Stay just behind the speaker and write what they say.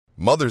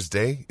Mother's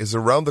Day is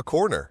around the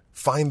corner.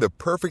 Find the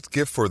perfect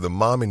gift for the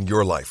mom in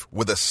your life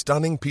with a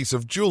stunning piece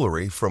of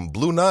jewelry from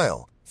Blue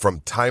Nile.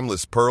 From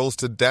timeless pearls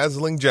to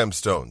dazzling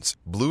gemstones,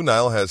 Blue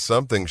Nile has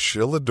something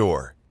she'll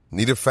adore.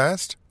 Need it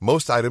fast?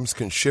 Most items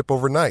can ship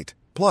overnight.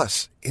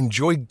 Plus,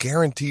 enjoy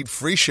guaranteed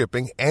free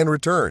shipping and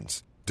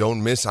returns.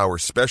 Don't miss our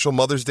special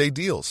Mother's Day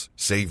deals.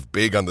 Save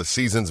big on the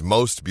season's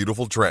most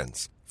beautiful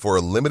trends. For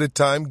a limited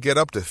time, get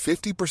up to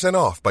 50%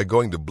 off by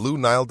going to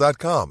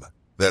BlueNile.com.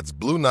 That's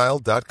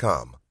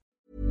BlueNile.com.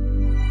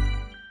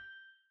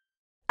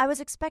 I was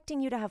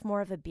expecting you to have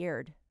more of a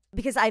beard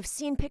because I've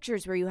seen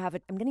pictures where you have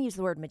I'm going to use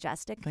the word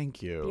majestic.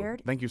 Thank you.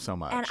 Beard. Thank you so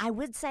much. And I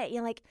would say,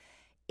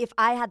 if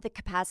I had the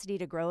capacity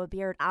to grow a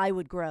beard, I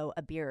would grow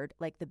a beard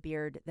like the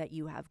beard that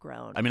you have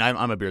grown. I mean,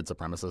 I'm a beard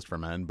supremacist for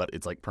men, but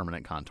it's like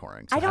permanent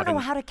contouring. So I don't know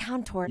how to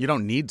contour. You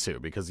don't need to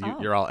because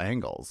you're all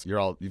angles.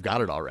 You've got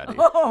it already.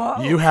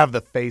 You have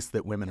the face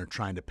that women are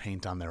trying to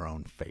paint on their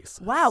own faces.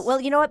 Wow. Well,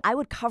 you know what? I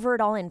would cover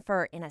it all in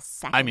fur in a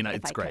second. I mean,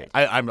 it's great.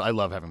 I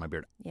love having my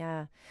beard.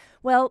 Yeah.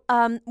 Well,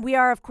 we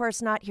are, of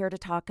course, not here to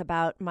talk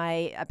about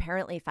my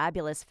apparently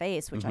fabulous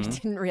face, which I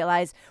didn't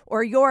realize,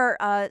 or your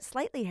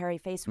slightly hairy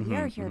face. We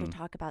are here to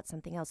talk about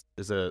something else.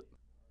 Is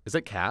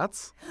it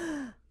cats?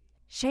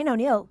 Shane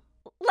O'Neill,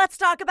 let's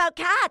talk about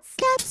cats.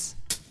 Cats.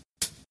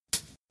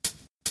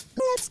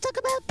 Let's talk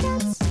about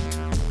cats.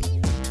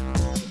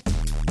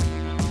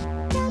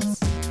 Cats.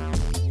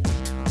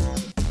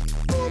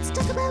 Let's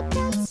talk about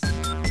cats.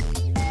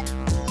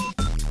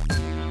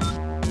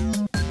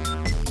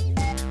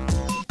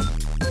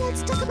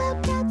 Let's talk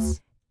about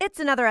cats. It's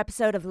another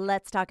episode of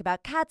Let's Talk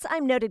About Cats.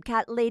 I'm noted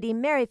cat lady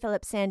Mary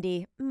Phillips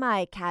Sandy.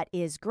 My cat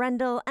is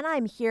Grendel, and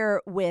I'm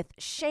here with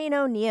Shane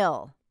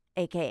O'Neill,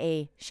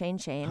 a.k.a.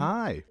 Shane.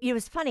 Hi. It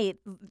was funny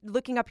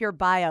looking up your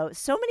bio.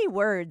 So many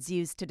words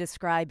used to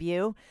describe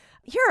you.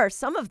 Here are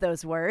some of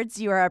those words.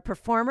 You are a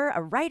performer,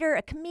 a writer,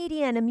 a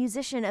comedian, a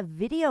musician, a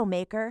video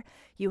maker.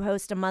 You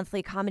host a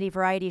monthly comedy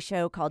variety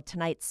show called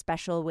Tonight's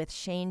Special with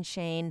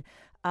Shane.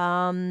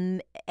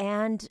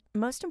 And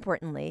most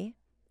importantly,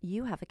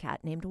 you have a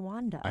cat named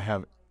Wanda. I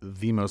have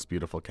the most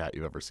beautiful cat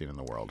you've ever seen in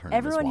the world. Her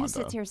Everyone name who is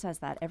Wanda. sits here says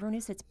that. Everyone who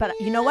sits, but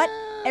you know what?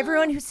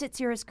 Everyone who sits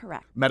here is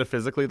correct.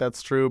 Metaphysically,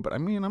 that's true, but I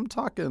mean, I'm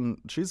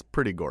talking, she's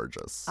pretty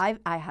gorgeous. I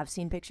have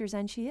seen pictures,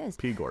 and she is.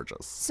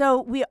 Gorgeous.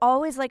 So we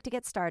always like to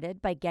get started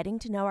by getting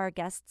to know our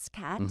guest's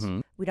cat.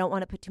 Mm-hmm. We don't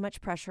want to put too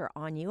much pressure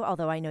on you,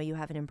 although I know you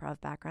have an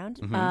improv background.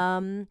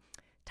 Mm-hmm.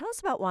 Tell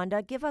us about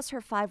Wanda. Give us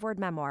her 5-word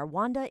memoir.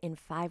 Wanda in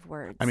 5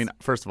 words. I mean,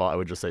 first of all, I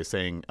would just say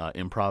saying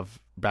improv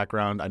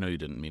background, I know you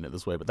didn't mean it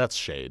this way, but that's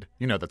shade.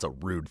 You know that's a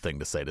rude thing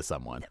to say to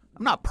someone.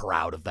 I'm not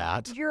proud of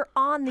that. You're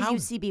on the How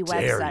UCB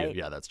dare website. You?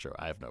 Yeah, that's true.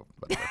 I have no...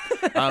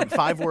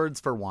 5 words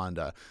for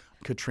Wanda.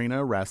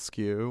 Katrina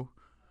rescue,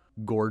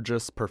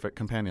 gorgeous, perfect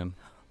companion.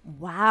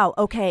 Wow.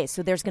 Okay,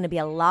 so there's going to be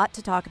a lot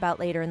to talk about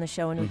later in the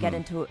show when we get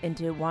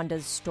into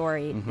Wanda's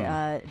story.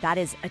 That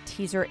is a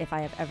teaser if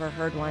I have ever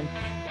heard one.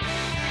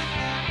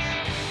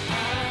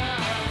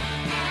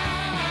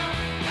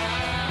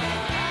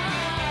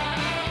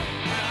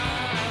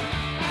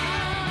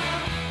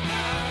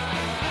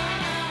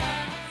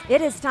 It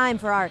is time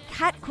for our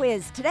cat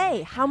quiz.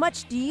 Today, how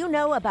much do you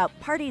know about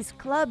parties,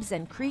 clubs,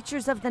 and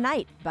creatures of the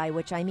night? By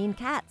which I mean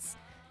cats.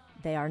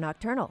 They are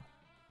nocturnal.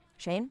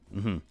 Shane?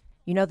 Mm-hmm.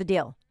 You know the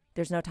deal.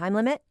 There's no time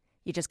limit.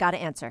 You just got to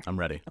answer. I'm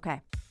ready.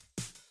 Okay.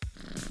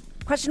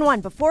 Question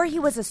 1. Before he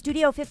was a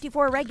Studio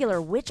 54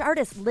 regular, which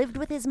artist lived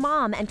with his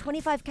mom and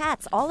 25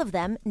 cats, all of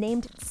them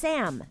named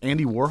Sam?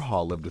 Andy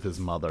Warhol lived with his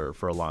mother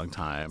for a long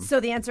time. So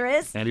the answer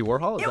is? Andy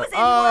Warhol? It was Andy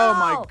Oh, Warhol!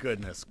 my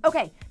goodness.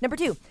 Okay, number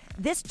 2.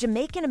 This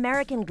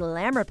Jamaican-American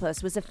glamour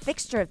puss was a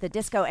fixture of the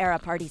disco-era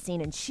party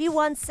scene, and she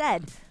once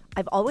said,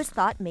 "I've always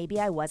thought maybe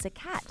I was a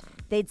cat."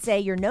 They'd say,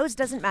 "Your nose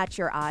doesn't match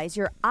your eyes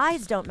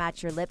don't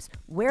match your lips.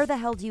 Where the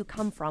hell do you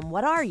come from?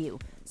 What are you?"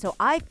 So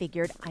I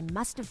figured I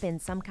must have been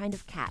some kind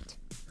of cat.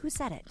 Who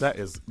said it? That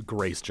is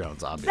Grace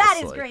Jones, obviously.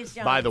 That is Grace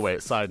Jones. By the way,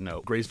 side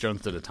note, Grace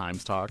Jones did a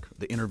Times talk.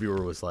 The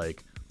interviewer was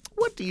like,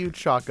 "What do you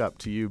chalk up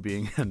to you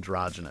being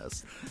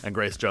androgynous?" And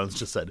Grace Jones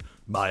just said,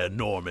 "My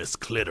enormous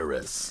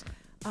clitoris."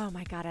 Oh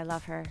my God, I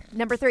love her.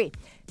 Number 3,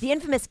 the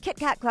infamous Kit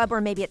Kat Club, or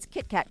maybe it's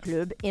Kit Kat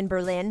Club in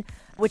Berlin,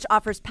 which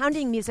offers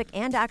pounding music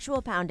and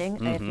actual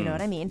pounding, if you know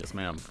what I mean. Yes,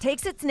 ma'am.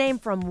 Takes its name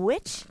from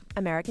which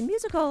American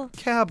musical?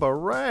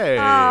 Cabaret.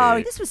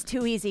 Oh, this was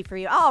too easy for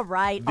you. All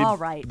right.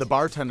 The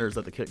bartenders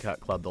at the Kit Kat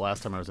Club, the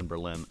last time I was in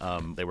Berlin,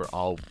 they were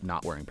all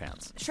not wearing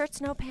pants.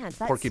 Shirts, no pants.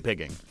 Porky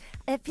pigging.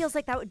 It feels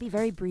like that would be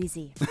very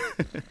breezy.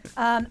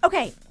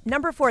 Okay,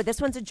 number 4. This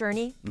one's a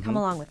journey. Come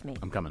along with me.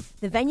 I'm coming.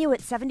 The venue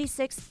at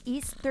 76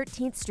 East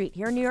 13th Street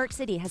here in New York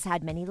City has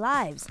had many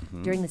lives.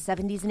 During the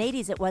 70s and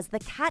 80s, it was the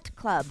Cat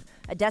Club,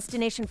 a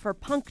destination for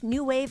punk,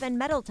 new wave, and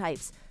metal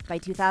types. By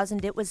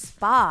 2000, it was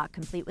Spa,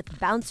 complete with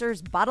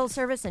bouncers, bottle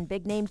service, and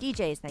big-name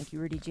DJs. Thank you,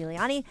 Rudy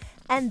Giuliani.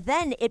 And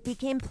then it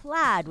became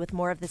Plaid with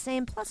more of the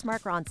same, plus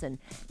Mark Ronson.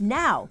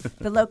 Now,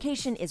 the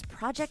location is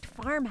Project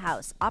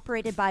Farmhouse,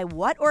 operated by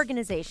what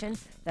organization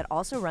that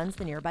also runs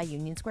the nearby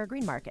Union Square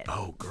Green Market?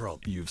 Oh, girl,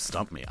 you've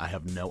stumped me. I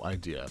have no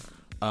idea.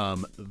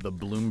 The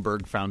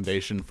Bloomberg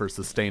Foundation for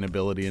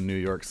Sustainability in New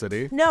York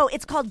City. No,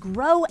 it's called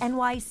Grow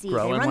NYC.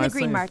 Grow They run the NYC?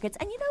 green markets.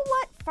 And you know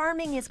what?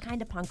 Farming is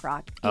kind of punk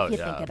rock if you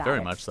think about very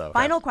it. much so.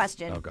 Final Okay.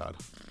 question. Oh, God.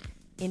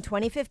 In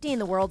 2015,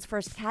 the world's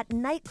first cat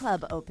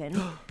nightclub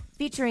opened,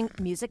 featuring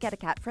music at a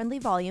cat-friendly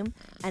volume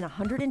and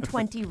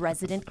 120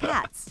 resident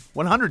cats.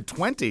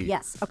 120?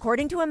 Yes,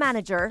 according to a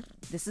manager,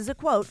 this is a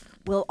quote,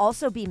 "will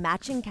also be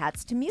matching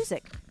cats to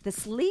music. The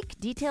sleek,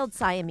 detailed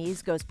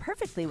Siamese goes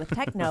perfectly with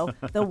techno,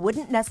 though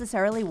wouldn't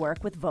necessarily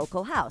work with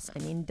vocal house." I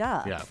mean,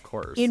 duh. Yeah, of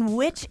course. In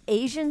which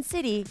Asian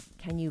city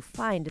can you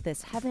find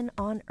this heaven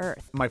on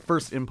earth? My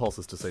first impulse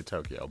is to say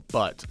Tokyo,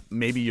 but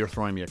maybe you're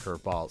throwing me a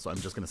curveball, so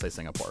I'm just going to say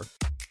Singapore.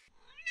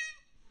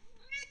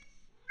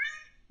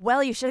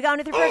 Well, you should have gone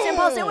with your first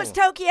impulse. It was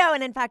Tokyo.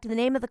 And in fact, the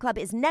name of the club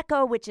is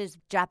Neko, which is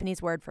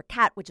Japanese word for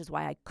cat, which is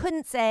why I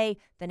couldn't say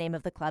the name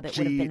of the club. It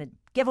would have been a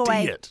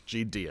giveaway.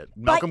 G-D-it.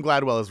 Malcolm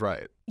Gladwell is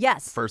right.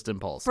 Yes. First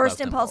impulse. First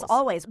best impulse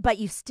always. But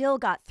you still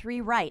got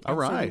 3 right. All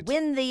And so you right.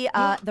 win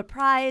the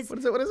prize What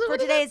is it? What is it? for What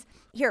is it? today's.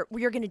 Here,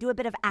 you're going to do a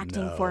bit of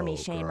acting for me, No,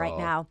 Shane, right girl.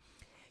 now.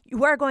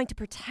 You are going to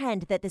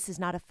pretend that this is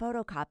not a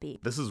photocopy.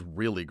 This is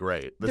really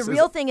great. This The is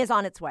real thing is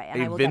on its way,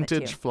 and I a will get it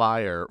vintage to you.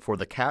 flyer for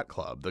the Cat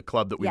Club, the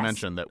club that we Yes.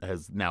 mentioned that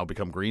has now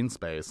become Green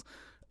Space.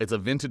 It's a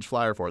vintage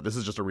flyer for it. This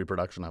is just a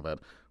reproduction of it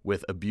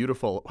with a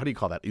beautiful, what do you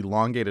call that,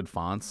 elongated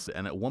fonts,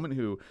 and a woman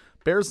who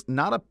bears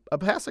not a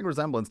passing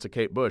resemblance to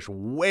Kate Bush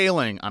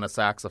wailing on a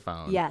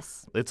saxophone.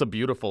 Yes. It's a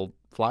beautiful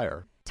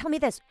flyer. Tell me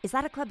this. Is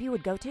that a club you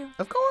would go to?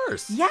 Of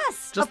course.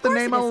 Yes. Just of the course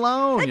name it is.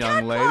 alone, The young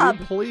Cat lady. Club.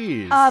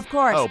 Please. Of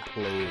course. Oh,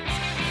 please.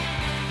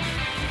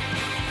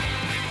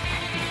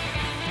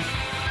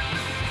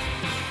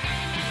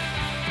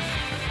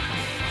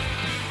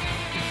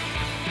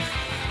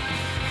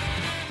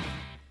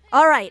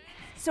 All right.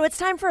 So it's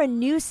time for a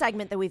new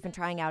segment that we've been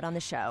trying out on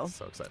the show.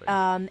 So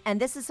exciting. And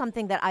this is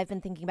something that I've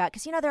been thinking about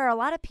because, there are a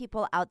lot of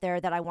people out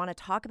there that I want to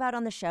talk about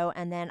on the show,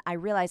 and then I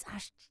realize,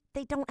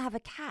 they don't have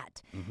a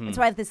cat. And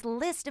so I have this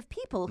list of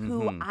people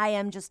who I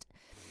am just...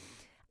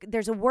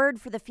 There's a word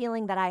for the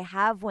feeling that I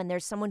have when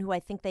there's someone who I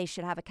think they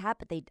should have a cat,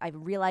 but I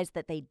realize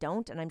that they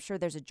don't, and I'm sure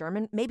there's a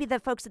German... Maybe the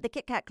folks at the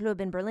Kit Kat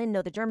Club in Berlin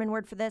know the German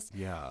word for this.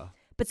 Yeah.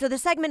 But so the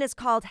segment is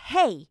called,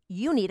 Hey,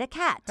 You Need a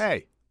Cat.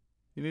 Hey,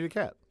 you need a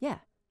cat. Yeah.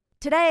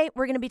 Today,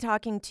 we're going to be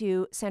talking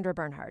to Sandra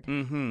Bernhard,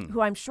 Mm-hmm.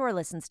 who I'm sure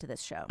listens to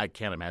this show. I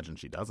can't imagine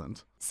she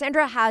doesn't.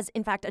 Sandra has,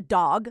 in fact, a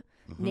dog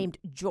named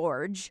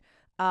George.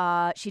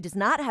 She does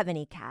not have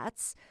any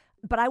cats.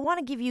 But I want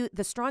to give you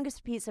the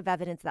strongest piece of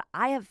evidence that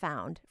I have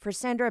found for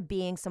Sandra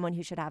being someone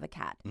who should have a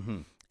cat.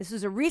 This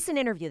was a recent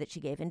interview that she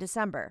gave in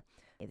December.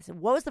 They said,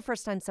 what was the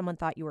first time someone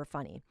thought you were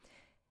funny?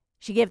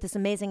 She gave this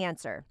amazing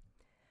answer.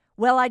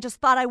 Well, I just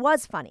thought I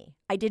was funny.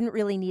 I didn't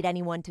really need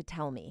anyone to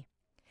tell me.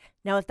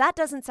 Now, if that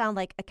doesn't sound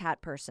like a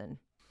cat person,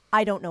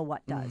 I don't know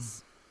what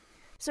does.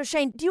 So,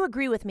 Shane, do you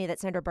agree with me that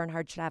Sandra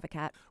Bernhard should have a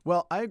cat?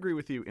 Well, I agree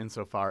with you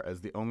insofar as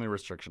the only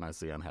restriction I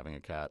see on having a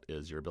cat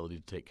is your ability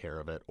to take care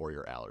of it or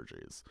your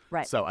allergies.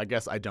 Right. So I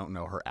guess I don't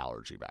know her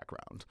allergy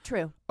background.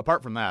 True.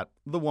 Apart from that,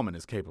 the woman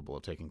is capable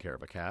of taking care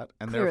of a cat,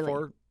 and Clearly.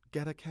 therefore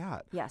get a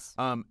cat. Yes.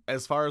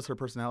 As far as her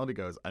personality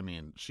goes, I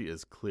mean, she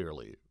is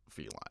clearly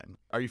feline.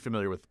 Are you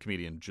familiar with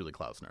comedian Julie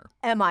Klausner?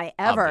 Am I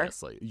ever?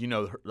 Obviously. You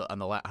know,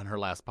 on her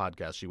last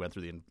podcast, she went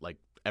through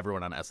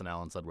everyone on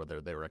SNL and said whether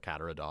they were a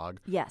cat or a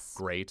dog. Yes.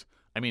 Great.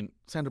 I mean,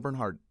 Sandra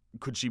Bernhard,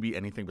 could she be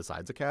anything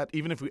besides a cat?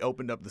 Even if we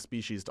opened up the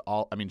species to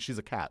all, I mean, she's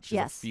a cat. She's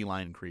Yes. a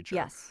feline creature.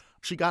 Yes.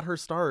 She got her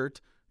start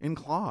in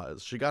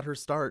claws. She got her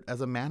start as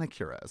a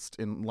manicurist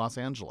in Los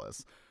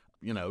Angeles.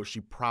 She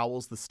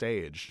prowls the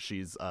stage.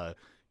 She's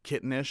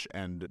kittenish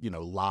and,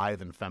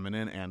 lithe and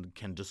feminine and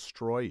can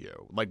destroy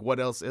you. Like, what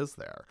else is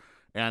there?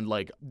 And,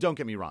 don't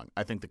get me wrong.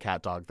 I think the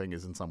cat-dog thing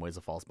is in some ways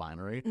a false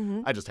binary.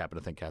 I just happen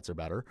to think cats are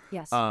better.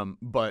 Yes.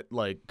 But,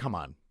 come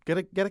on. Get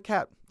a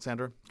cat,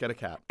 Sandra. Get a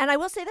cat. And I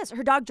will say this.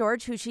 Her dog,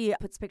 George, who she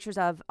puts pictures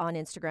of on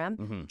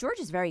Instagram, George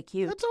is very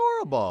cute.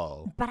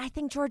 Adorable. But I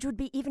think George would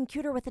be even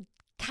cuter with a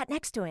cat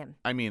next to him.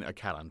 I mean, a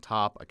cat on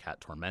top, a cat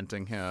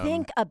tormenting him.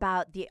 Think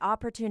about the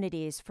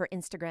opportunities for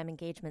Instagram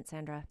engagement,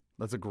 Sandra.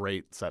 That's a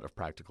great set of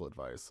practical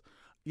advice.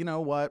 You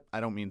know what? I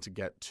don't mean to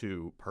get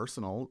too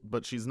personal,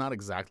 but she's not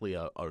exactly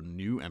a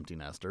new empty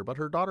nester, but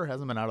her daughter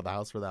hasn't been out of the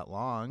house for that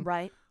long.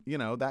 Right.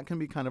 That can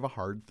be kind of a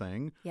hard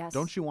thing. Yes.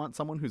 Don't you want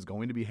someone who's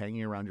going to be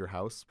hanging around your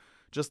house?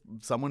 Just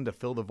someone to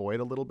fill the void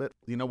a little bit?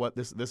 You know what?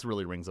 This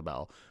really rings a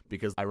bell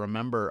because I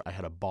remember I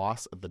had a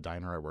boss at the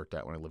diner I worked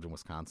at when I lived in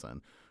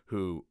Wisconsin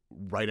who,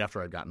 right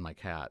after I'd gotten my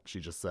cat, she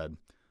just said,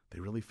 "They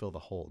really fill the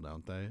hole,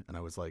 don't they?" And I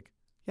was like,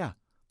 yeah,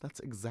 that's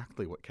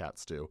exactly what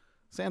cats do.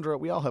 Sandra,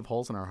 we all have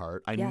holes in our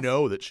heart. I Yes.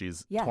 know that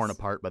she's Yes. torn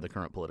apart by the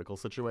current political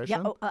situation.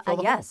 Yeah. Fill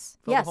the Yes.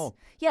 hole. Fill Yes. the hole.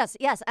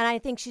 Yes. And I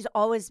think she's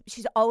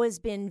always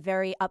been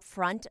very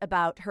upfront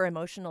about her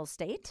emotional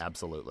state.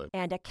 Absolutely.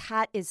 And a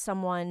cat is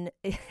something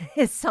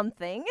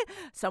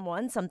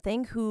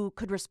who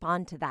could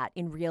respond to that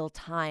in real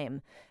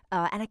time.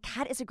 And a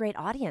cat is a great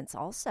audience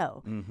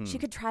also. She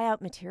could try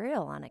out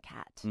material on a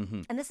cat.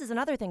 And this is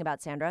another thing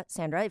about Sandra.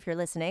 Sandra, if you're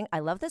listening, I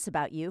love this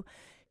about you.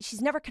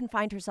 she's never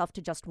confined herself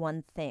to just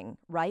one thing,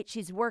 right?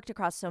 She's worked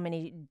across so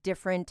many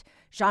different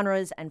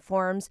genres and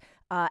forms.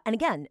 And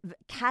again,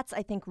 cats,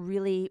 I think,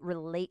 really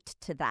relate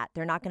to that.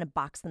 They're not going to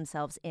box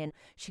themselves in.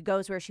 She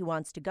goes where she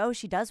wants to go.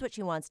 She does what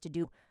she wants to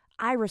do.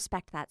 I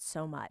respect that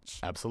so much.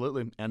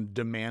 Absolutely. And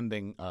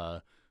demanding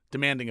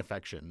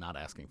affection, not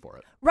asking for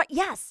it. Right.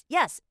 Yes.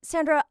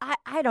 Sandra,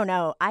 I don't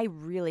know. I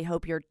really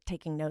hope you're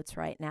taking notes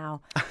right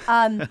now.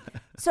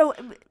 So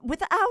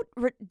without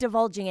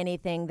divulging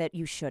anything that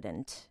you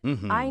shouldn't,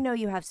 I know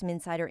you have some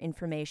insider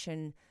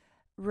information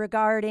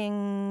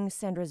regarding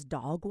Sandra's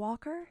dog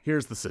walker.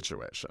 Here's the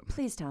situation.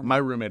 Please tell me. My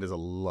roommate is a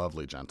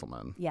lovely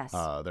gentleman. Yes.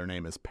 Their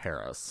name is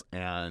Paris,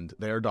 and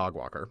they are a dog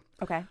walker.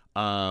 Okay.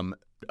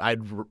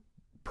 I'd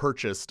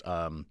purchased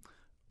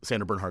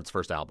Sandra Bernhard's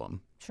first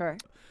album. Sure.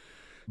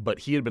 But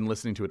he had been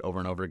listening to it over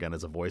and over again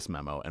as a voice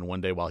memo. And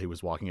one day while he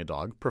was walking a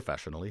dog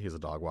professionally, he's a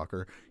dog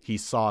walker, he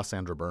saw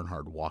Sandra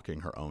Bernhard walking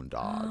her own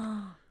dog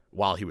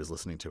while he was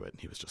listening to it. And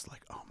he was just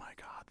like, oh, my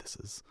God, this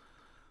is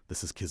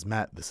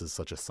kismet. This is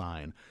such a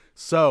sign.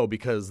 So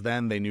because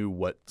then they knew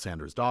what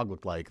Sandra's dog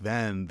looked like,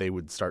 then they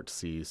would start to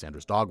see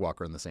Sandra's dog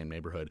walker in the same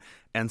neighborhood.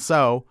 And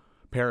so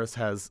Paris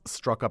has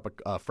struck up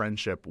a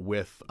friendship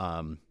with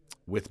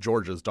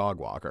George's dog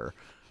walker,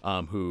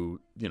 who,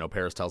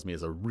 Paris tells me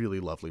is a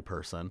really lovely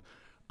person.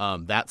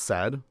 That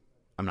said,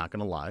 I'm not going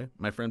to lie.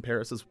 My friend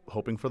Paris is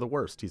hoping for the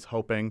worst. He's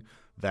hoping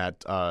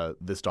that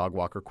this dog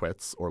walker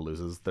quits or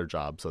loses their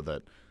job so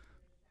that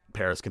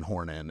Paris can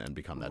horn in and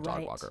become that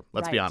dog walker.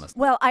 Let's be honest.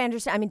 Well, I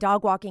understand. I mean,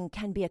 dog walking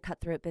can be a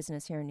cutthroat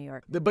business here in New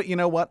York. But you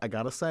know what? I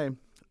got to say,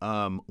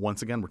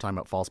 once again, we're talking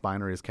about false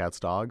binaries,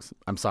 cats, dogs.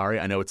 I'm sorry.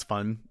 I know it's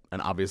fun.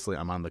 And obviously,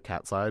 I'm on the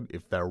cat side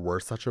if there were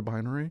such a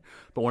binary.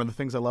 But one of the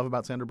things I love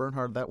about Sandra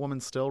Bernhard, that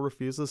woman still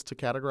refuses to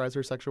categorize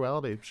her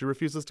sexuality. She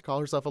refuses to call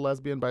herself a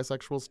lesbian,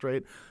 bisexual,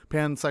 straight,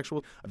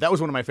 pansexual. That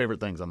was one of my favorite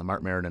things on the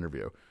Mark Maron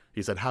interview.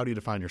 He said, how do you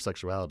define your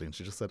sexuality? And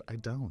she just said, I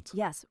don't.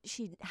 Yes,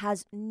 she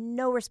has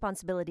no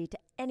responsibility to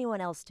anyone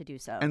else to do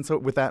so. And so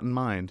with that in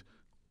mind,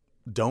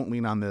 don't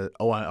lean on I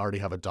already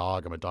have a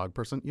dog. I'm a dog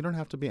person. You don't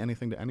have to be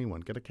anything to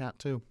anyone. Get a cat,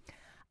 too.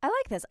 I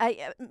like this.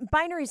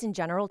 Binaries in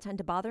general tend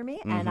to bother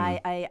me, and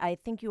I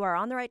think you are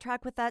on the right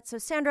track with that. So,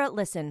 Sandra,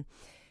 listen,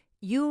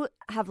 you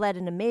have led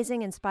an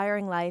amazing,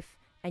 inspiring life,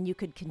 and you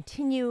could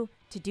continue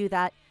to do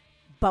that,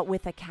 but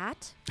with a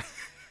cat,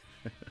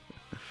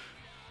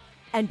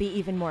 and be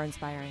even more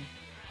inspiring.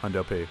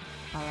 Hundo P.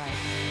 All right.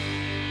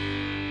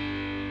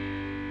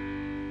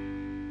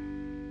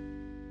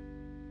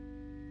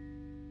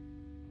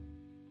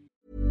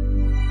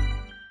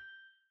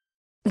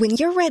 When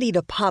you're ready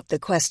to pop the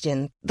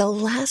question, the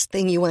last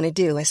thing you want to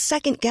do is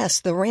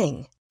second-guess the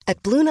ring.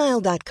 At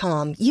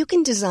BlueNile.com, you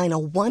can design a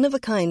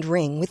one-of-a-kind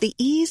ring with the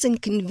ease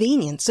and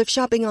convenience of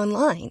shopping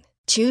online.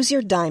 Choose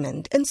your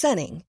diamond and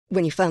setting.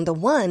 When you find the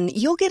one,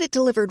 you'll get it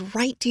delivered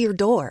right to your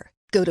door.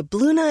 Go to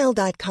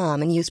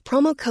BlueNile.com and use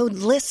promo code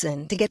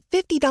LISTEN to get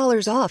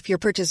 $50 off your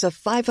purchase of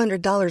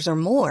 $500 or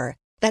more.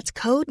 That's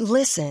code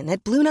LISTEN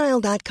at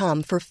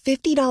BlueNile.com for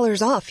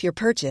 $50 off your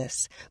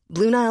purchase.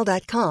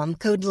 BlueNile.com,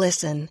 code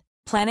LISTEN.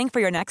 Planning for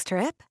your next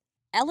trip?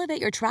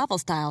 Elevate your travel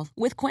style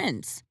with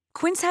Quince.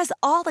 Quince has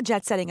all the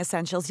jet-setting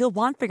essentials you'll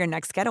want for your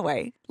next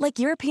getaway, like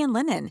European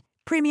linen,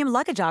 premium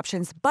luggage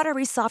options,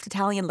 buttery soft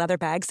Italian leather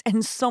bags,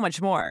 and so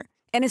much more.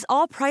 And is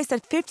all priced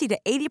at 50 to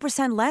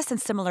 80% less than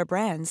similar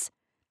brands.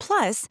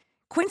 Plus,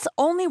 Quince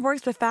only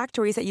works with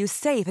factories that use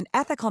safe and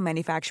ethical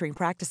manufacturing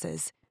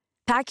practices.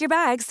 Pack your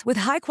bags with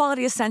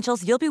high-quality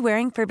essentials you'll be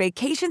wearing for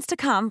vacations to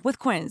come with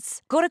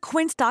Quince. Go to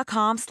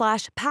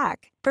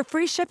quince.com/pack for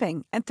free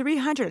shipping and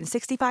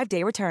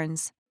 365-day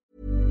returns.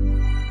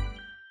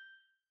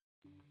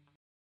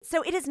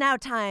 So it is now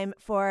time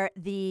for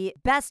the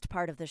best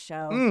part of the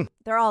show.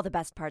 They're all the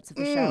best parts of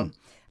the show.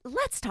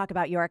 Let's talk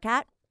about your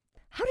cat.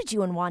 How did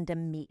you and Wanda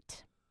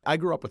meet? I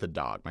grew up with a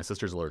dog. My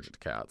sister's allergic to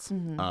cats.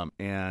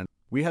 And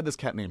we had this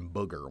cat named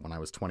Booger when I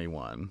was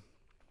 21.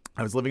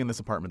 I was living in this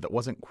apartment that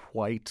wasn't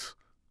quite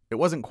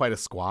a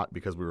squat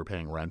because we were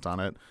paying rent on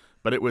it,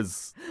 but it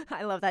was...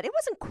 I love that. It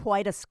wasn't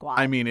quite a squat.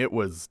 I mean, it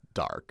was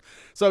dark.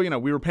 So,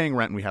 we were paying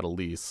rent and we had a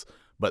lease,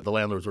 but the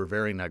landlords were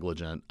very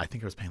negligent. I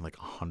think I was paying like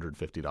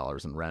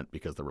 $150 in rent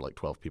because there were like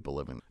 12 people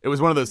living. It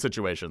was one of those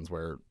situations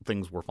where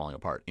things were falling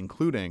apart,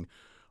 including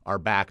our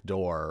back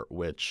door,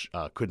 which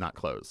could not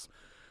close.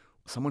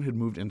 Someone who'd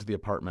moved into the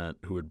apartment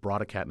who had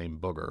brought a cat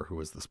named Booger, who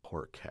was this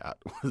poor cat,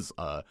 was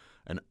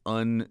an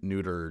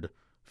unneutered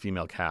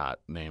female cat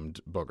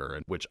named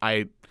Booger, which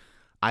I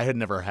had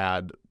never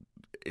had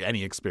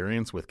any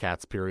experience with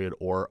cats, period,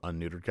 or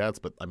unneutered cats.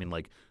 But I mean,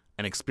 like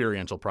an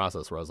experiential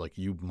process where I was like,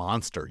 you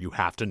monster, you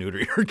have to neuter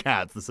your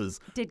cats. This is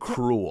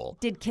cruel.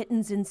 Did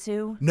kittens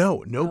ensue?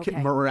 No.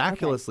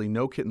 Miraculously,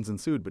 no kittens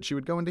ensued, but she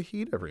would go into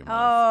heat every month.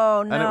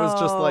 Oh, no. And it was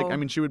just like, I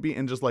mean, she would be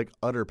in just like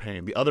utter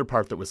pain. The other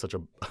part that was such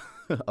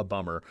a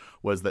bummer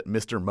was that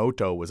Mr.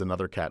 Moto was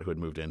another cat who had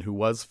moved in who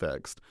was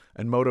fixed.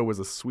 And Moto was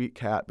a sweet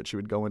cat, but she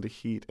would go into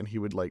heat and he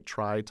would like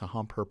try to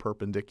hump her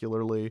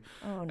perpendicularly.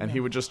 Oh, no. And he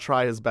would just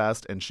try his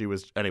best. And she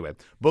was, anyway,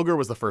 Booger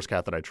was the first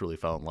cat that I truly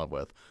fell in love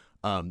with.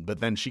 But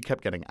then she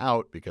kept getting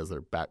out because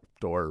their back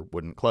door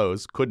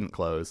couldn't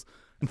close.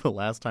 And the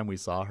last time we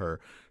saw her,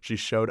 she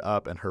showed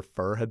up and her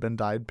fur had been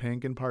dyed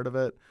pink in part of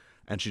it.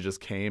 And she just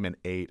came and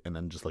ate and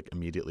then just like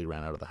immediately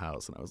ran out of the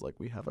house. And I was like,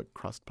 we have a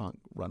crust punk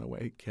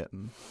runaway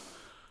kitten.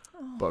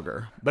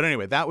 Booger. But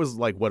anyway, that was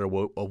like what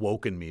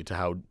awoken me to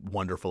how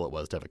wonderful it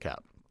was to have a cat.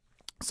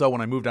 So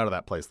when I moved out of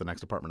that place, the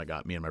next apartment I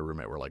got, me and my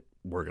roommate were like,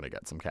 we're going to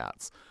get some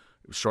cats.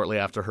 Shortly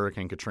after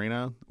Hurricane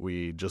Katrina,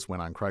 we just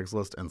went on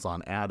Craigslist and saw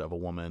an ad of a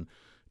woman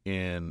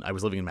I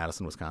was living in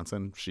Madison,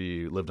 Wisconsin.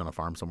 She lived on a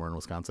farm somewhere in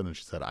Wisconsin, and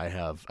she said, I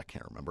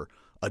can't remember,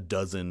 a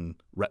dozen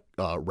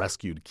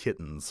rescued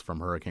kittens from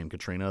Hurricane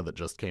Katrina that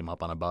just came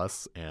up on a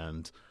bus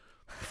and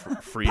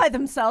free By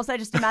themselves. I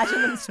just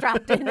imagine them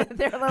strapped in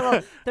their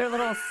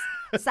little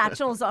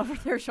satchels over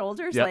their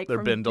shoulders. Yep, like their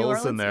from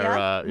bindles and their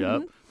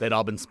mm-hmm. They'd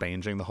all been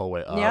spanging the whole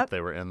way up. Yep.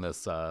 They were in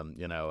this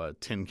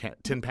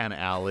tin pan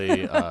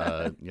alley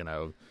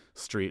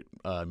street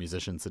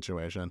musician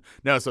situation.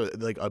 No, so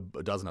like a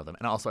dozen of them.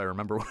 And also I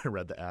remember when I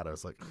read the ad, I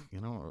was like,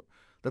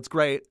 that's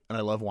great. And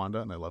I love Wanda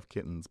and I love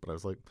kittens, but I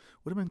was like,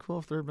 would have been cool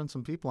if there had been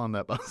some people on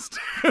that bus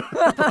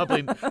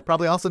too.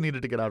 probably also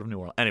needed to get out of New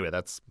Orleans. Anyway,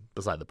 that's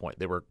beside the point.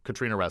 They were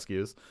Katrina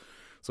rescues.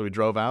 So we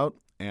drove out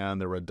and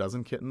there were a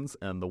dozen kittens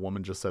and the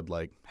woman just said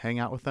like, hang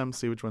out with them,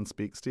 see which one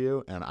speaks to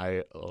you. And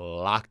I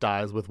locked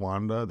eyes with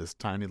Wanda, this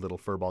tiny little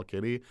furball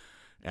kitty.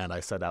 And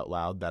I said out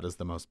loud, that is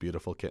the most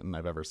beautiful kitten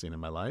I've ever seen in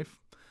my life.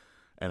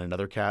 And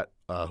another cat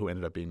who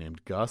ended up being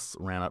named Gus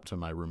ran up to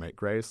my roommate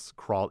Grace,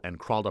 crawled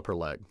up her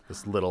leg.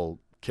 This little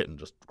kitten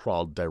just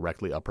crawled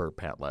directly up her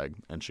pant leg.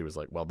 And she was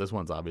like, well, this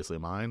one's obviously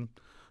mine.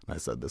 And I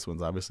said, this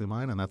one's obviously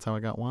mine. And that's how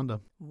I got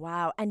Wanda.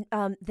 Wow. And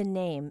the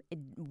name,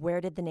 where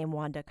did the name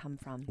Wanda come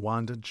from?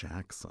 Wanda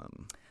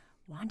Jackson.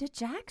 Wanda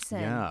Jackson.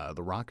 Yeah,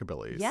 the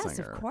rockabilly singer. Yes,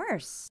 of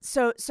course.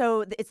 So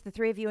it's the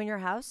three of you in your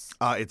house?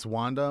 It's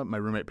Wanda, my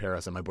roommate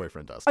Paris, and my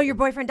boyfriend Dusty. Oh, your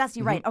boyfriend Dusty,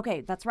 Mm-hmm. right. Okay,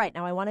 that's right.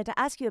 Now, I wanted to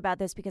ask you about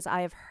this because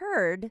I have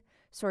heard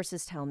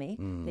sources tell me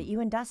that you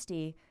and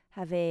Dusty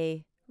have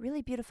a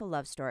really beautiful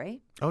love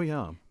story. Oh,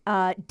 yeah.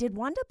 Did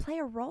Wanda play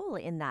a role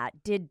in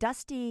that? Did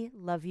Dusty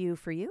love you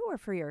for you or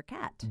for your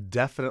cat?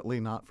 Definitely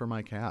not for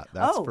my cat.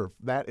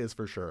 That is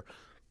for sure.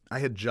 I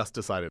had just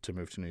decided to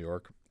move to New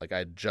York. Like I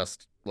had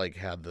just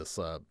had this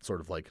sort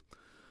of like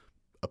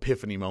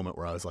epiphany moment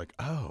where I was like,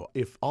 oh,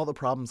 if all the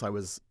problems I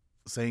was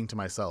saying to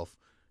myself,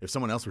 if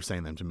someone else were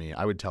saying them to me,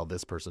 I would tell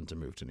this person to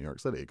move to New York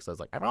City because I was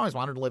like, I've always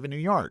wanted to live in New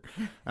York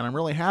and I'm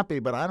really happy,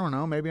 but I don't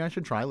know, maybe I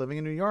should try living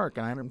in New York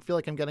and I don't feel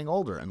like I'm getting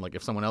older. And like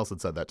if someone else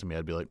had said that to me,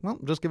 I'd be like, well,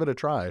 just give it a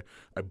try.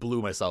 I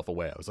blew myself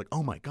away. I was like,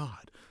 oh my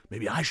God,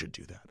 maybe I should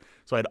do that.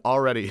 So I'd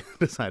already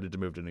decided to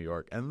move to New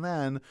York. And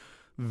then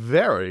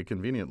very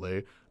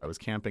conveniently, I was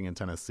camping in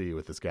Tennessee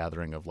with this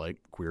gathering of like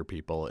queer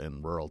people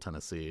in rural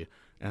Tennessee.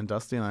 And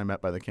Dusty and I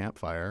met by the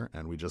campfire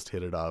and we just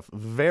hit it off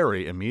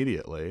very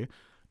immediately.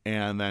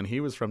 And then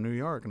he was from New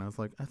York. And I was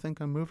like, I think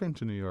I'm moving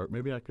to New York.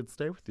 Maybe I could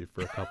stay with you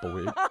for a couple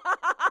weeks.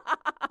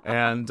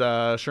 And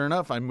sure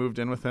enough, I moved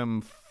in with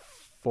him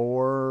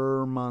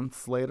 4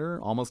 months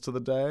later, almost to the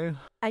day.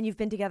 And you've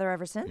been together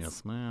ever since?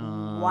 Yes,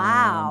 ma'am.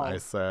 Wow. I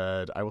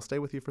said, I will stay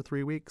with you for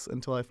 3 weeks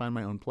until I find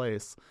my own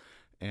place.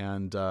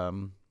 And I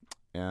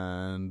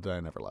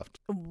never left.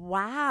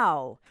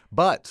 Wow.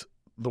 But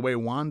the way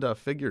Wanda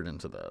figured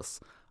into this,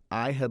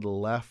 I had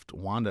left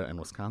Wanda in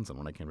Wisconsin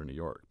when I came to New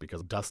York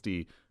because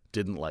Dusty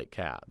didn't like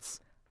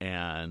cats.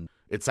 And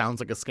it sounds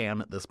like a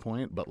scam at this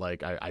point, but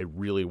like I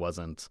really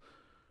wasn't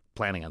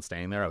planning on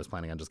staying there. I was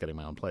planning on just getting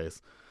my own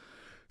place.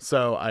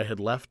 So I had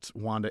left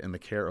Wanda in the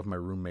care of my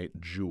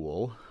roommate,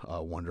 Jewel,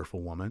 a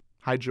wonderful woman.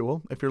 Hi,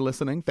 Jewel. If you're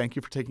listening, thank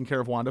you for taking care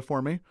of Wanda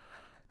for me.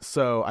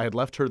 So I had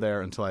left her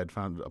there until I had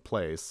found a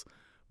place,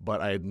 but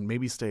I had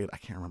maybe stayed, I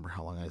can't remember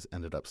how long I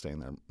ended up staying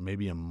there,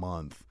 maybe a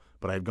month,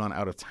 but I had gone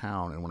out of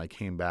town, and when I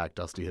came back,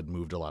 Dusty had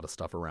moved a lot of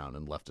stuff around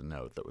and left a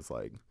note that was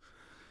like,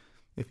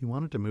 if you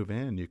wanted to move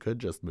in, you could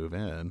just move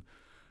in.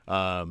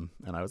 And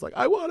I was like,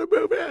 I want to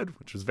move in,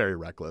 which was very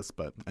reckless,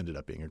 but ended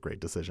up being a great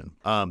decision.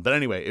 But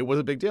anyway, it was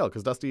a big deal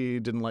because Dusty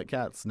didn't like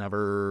cats,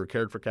 never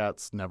cared for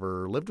cats,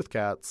 never lived with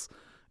cats,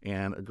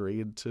 and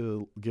agreed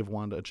to give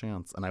Wanda a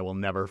chance. And I will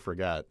never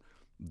forget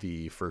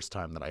the first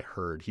time that I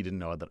heard, he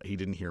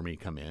didn't hear me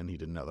come in. He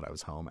didn't know that I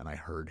was home. And I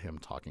heard him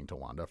talking to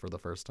Wanda for the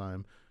first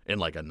time in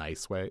like a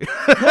nice way.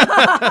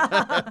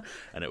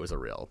 And it was a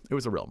real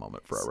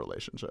moment for our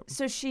relationship.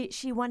 So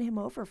she won him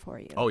over for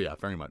you. Oh yeah,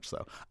 very much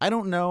so. I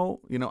don't know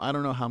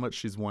how much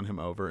she's won him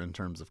over in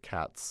terms of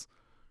cats,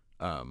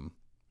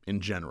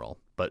 in general,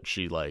 but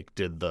she like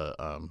did the,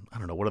 I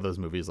don't know, what are those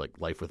movies like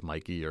Life with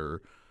Mikey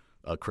or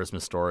A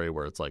Christmas Story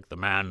where it's like the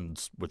man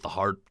with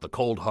the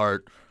cold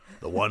heart,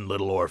 the one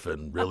little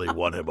orphan really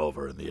won him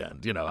over in the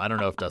end. I don't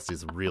know if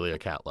Dusty's really a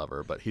cat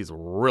lover, but he's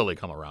really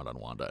come around on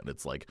Wanda. And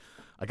it's like,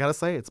 I got to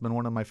say, it's been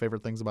one of my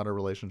favorite things about our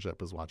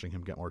relationship is watching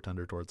him get more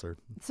tender towards her.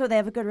 So they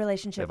have a good They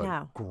relationship have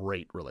now. a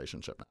great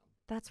relationship now.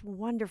 That's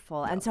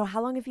wonderful. And so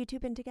how long have you two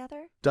been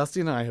together? Dusty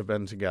and I have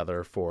been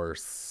together for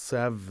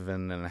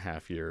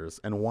 7.5 years,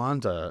 and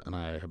Wanda and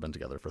I have been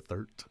together for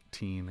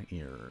 13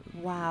 years.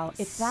 Wow.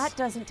 If that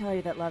doesn't tell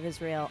you that love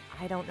is real,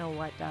 I don't know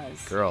what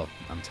does. Girl,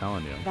 I'm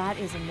telling you. That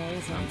is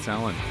amazing. I'm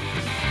telling you.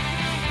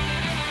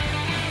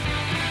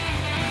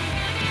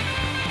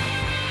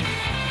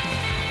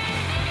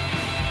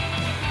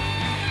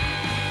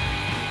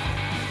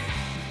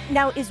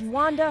 Now, is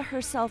Wanda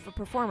herself a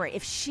performer?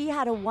 If she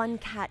had a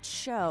one-cat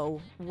show,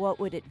 what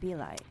would it be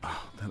like?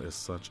 Oh, that is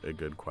such a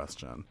good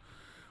question.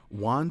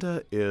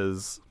 Wanda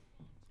is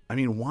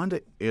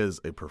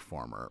a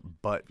performer,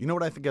 but you know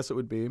what I guess it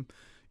would be?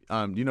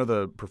 You know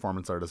the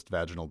performance artist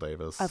Vaginal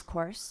Davis? Of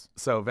course.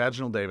 So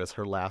Vaginal Davis,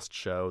 her last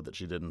show that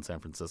she did in San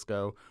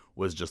Francisco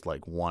was just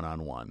like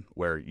one-on-one,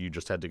 where you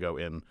just had to go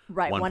in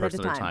one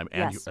person at a time.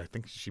 And yes. I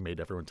think she made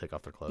everyone take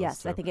off their clothes.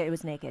 Yes, too. I think it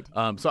was naked.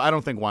 So I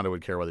don't think Wanda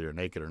would care whether you're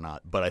naked or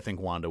not, but I think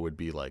Wanda would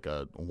be like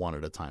a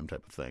one-at-a-time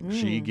type of thing.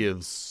 She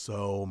gives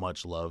so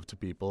much love to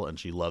people, and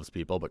she loves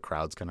people, but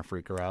crowds kind of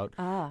freak her out.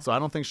 So I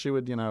don't think she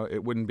would,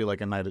 it wouldn't be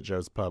like a night at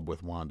Joe's Pub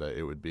with Wanda.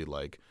 It would be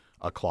like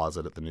a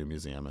closet at the New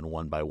Museum, and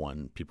one by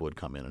one people would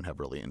come in and have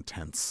really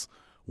intense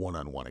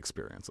one-on-one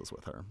experiences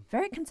with her.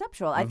 Very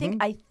conceptual. I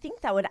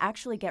think that would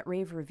actually get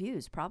rave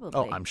reviews, probably.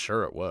 Oh, I'm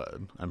sure it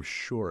would.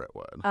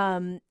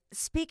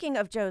 Speaking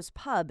of Joe's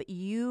Pub,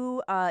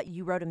 you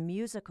wrote a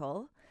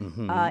musical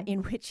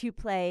in which you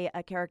play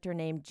a character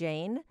named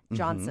Jane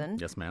Johnson.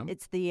 Yes, ma'am.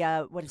 It's the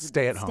what is it?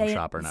 Stay-at-home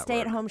shopper network.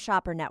 Stay-at-home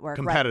shopper network.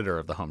 Competitor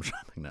of the Home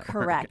Shopping Network.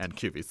 Correct. And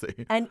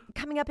QVC. And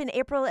coming up in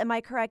April, am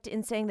I correct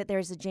in saying that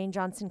there's a Jane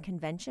Johnson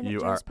convention at You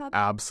Joe's are Pub?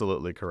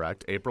 absolutely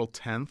correct. April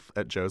 10th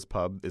at Joe's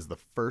Pub is the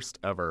first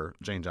ever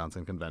Jane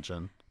Johnson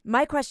convention.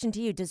 My question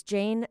to you, does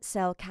Jane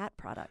sell cat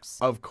products?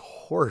 Of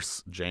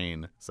course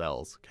Jane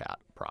sells cat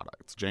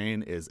products.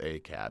 Jane is a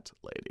cat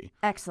lady.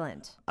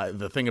 Excellent.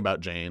 The thing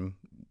about Jane,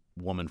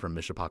 woman from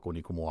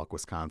Mishapauga,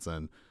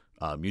 Wisconsin,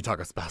 you talk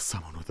about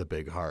someone with a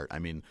big heart. I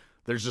mean,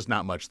 there's just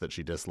not much that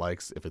she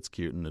dislikes if it's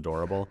cute and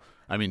adorable.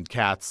 I mean,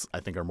 cats, I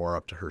think, are more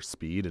up to her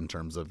speed in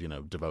terms of,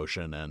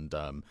 devotion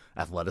and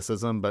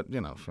athleticism, but, she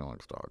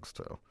likes dogs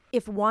too.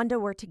 If Wanda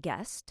were to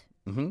guest,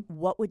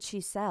 what would she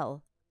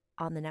sell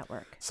on the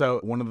network? So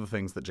one of the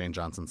things that Jane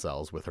Johnson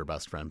sells with her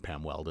best friend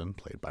Pam Weldon,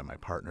 played by my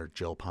partner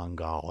Jill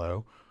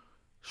Pongalo,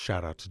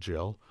 shout out to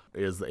Jill,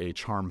 is a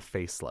charm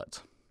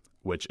facelet,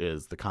 which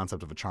is the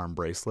concept of a charm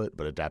bracelet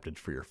but adapted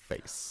for your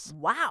face.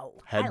 Wow.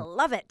 I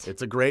love it.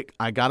 It's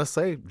I gotta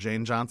say,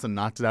 Jane Johnson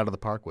knocked it out of the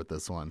park with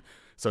this one.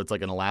 So it's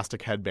like an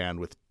elastic headband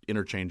with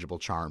interchangeable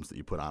charms that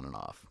you put on and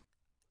off.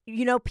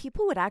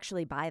 People would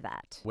actually buy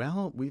that.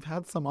 Well, we've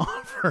had some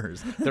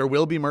offers. There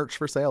will be merch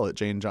for sale at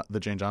the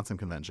Jane Johnson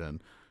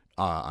convention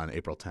on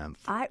April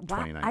 10th,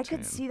 2019. I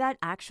could see that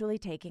actually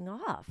taking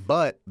off.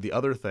 But the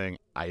other thing,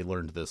 I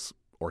learned this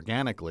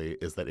organically,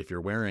 is that if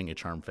you're wearing a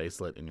charm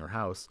facelet in your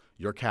house,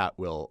 your cat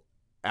will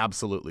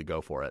absolutely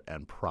go for it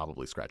and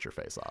probably scratch your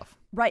face off.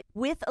 Right.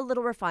 With a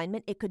little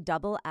refinement, it could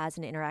double as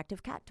an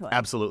interactive cat toy.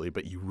 Absolutely,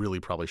 but you really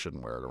probably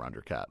shouldn't wear it around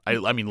your cat.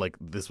 I mean,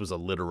 this was a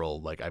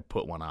literal, I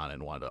put one on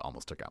and Wanda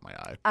almost took out my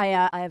eye.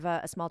 I have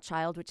a small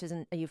child, which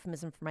isn't a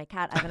euphemism for my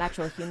cat. I have an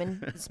actual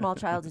human small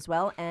child as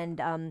well.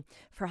 And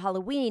for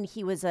Halloween,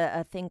 he was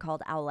a thing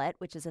called Owlette,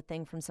 which is a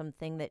thing from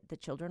something that the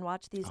children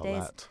watch these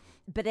days.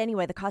 But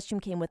anyway, the costume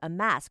came with a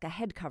mask, a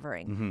head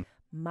covering.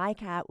 My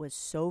cat was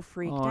so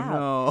freaked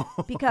out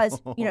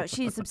because,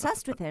 she's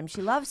obsessed with him.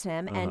 She loves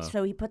him. And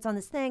so he puts on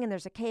this thing and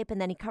there's a cape and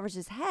then he covers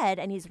his head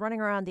and he's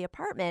running around the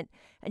apartment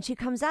and she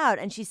comes out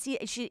and she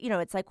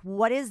it's like,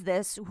 what is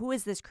this? Who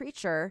is this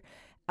creature?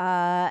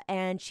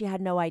 And she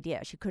had no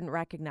idea. She couldn't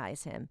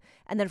recognize him.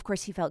 And then, of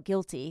course, he felt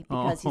guilty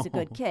because he's a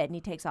good kid and he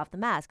takes off the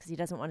mask because he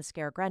doesn't want to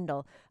scare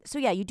Grendel. So,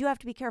 yeah, you do have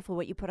to be careful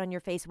what you put on your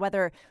face,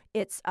 whether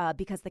it's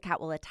because the cat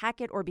will attack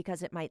it or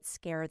because it might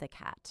scare the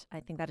cat.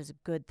 I think that is a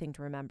good thing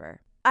to remember.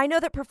 I know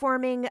that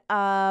performing,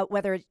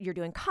 whether you're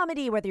doing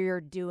comedy, whether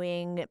you're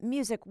doing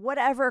music,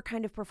 whatever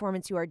kind of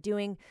performance you are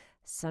doing,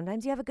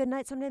 sometimes you have a good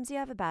night, sometimes you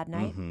have a bad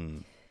night.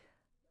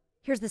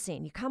 Here's the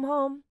scene. You come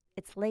home,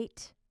 it's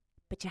late,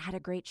 but you had a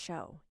great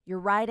show. You're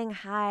riding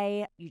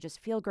high. You just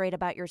feel great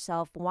about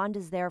yourself.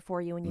 Wanda's there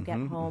for you when you get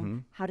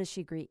home. How does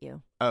she greet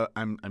you?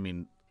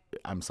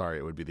 I'm sorry.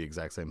 It would be the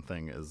exact same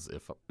thing as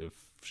if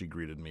she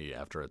greeted me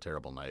after a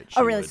terrible night.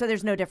 Oh, really? So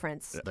there's no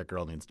difference? That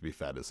girl needs to be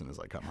fed as soon as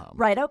I come home.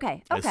 Right.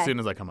 Okay. As soon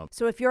as I come home.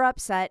 So if you're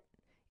upset,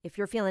 if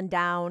you're feeling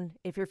down,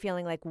 if you're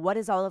feeling like, what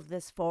is all of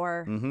this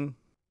for?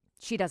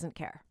 She doesn't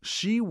care.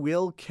 She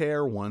will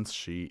care once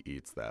she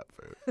eats that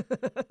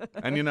food.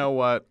 And you know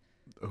what?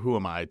 Who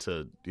am I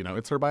to,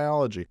 it's her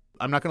biology.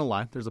 I'm not going to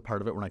lie. There's a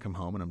part of it when I come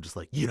home and I'm just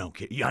like, you don't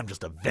care. I'm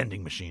just a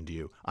vending machine to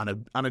you.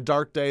 On a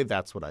dark day,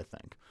 that's what I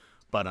think.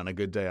 But on a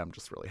good day, I'm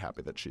just really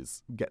happy that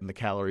she's getting the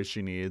calories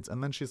she needs.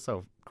 And then she's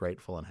so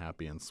grateful and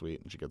happy and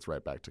sweet, and she gets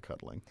right back to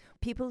cuddling.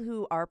 People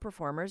who are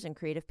performers and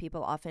creative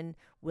people often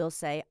will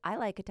say, I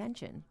like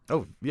attention.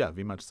 Oh, yeah,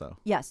 very much so.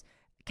 Yes.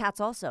 Cats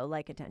also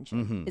like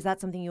attention. Is that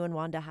something you and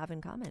Wanda have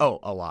in common? Oh,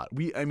 a lot.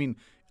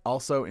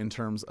 Also, in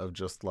terms of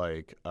just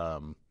like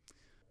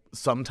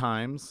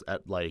sometimes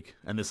at like,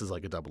 and this is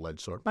like a double-edged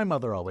sword, my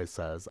mother always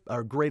says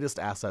our greatest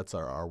assets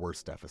are our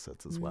worst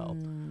deficits as well.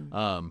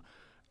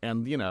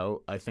 And, you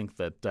know, I think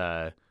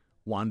that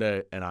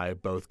Wanda and I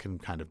both can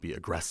kind of be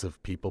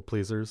aggressive people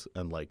pleasers.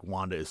 And like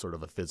Wanda is sort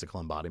of a physical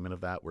embodiment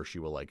of that, where she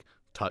will like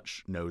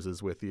touch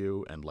noses with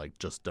you and like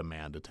just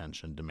demand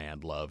attention,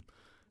 demand love.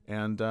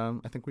 And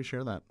I think we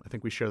share that. I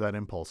think we share that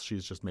impulse.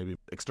 She's just maybe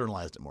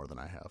externalized it more than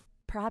I have.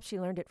 Perhaps she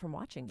learned it from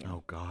watching you.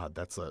 Oh God,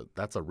 that's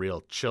a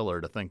real chiller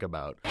to think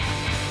about.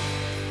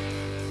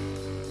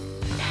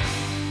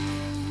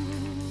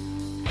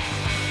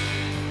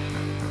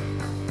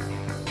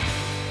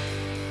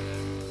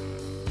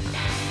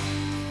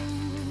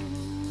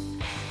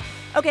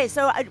 Okay,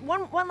 so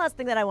one last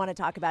thing that I want to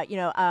talk about. You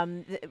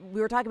know, we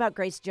were talking about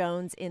Grace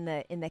Jones in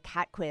the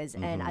cat quiz,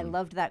 and I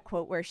loved that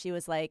quote where she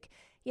was like,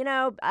 you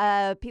know,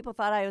 people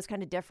thought I was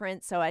kind of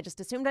different, so I just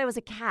assumed I was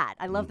a cat.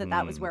 I love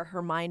that was where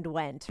her mind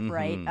went,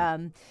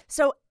 right?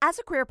 So as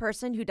a queer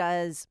person who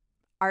does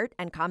art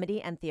and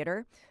comedy and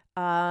theater,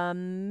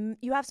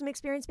 you have some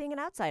experience being an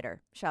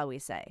outsider, shall we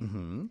say.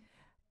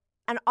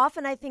 And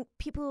often I think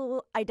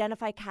people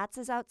identify cats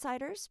as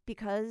outsiders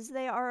because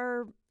they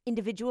are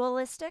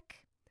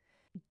individualistic.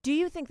 Do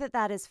you think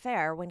that is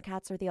fair when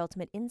cats are the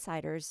ultimate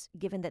insiders,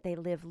 given that they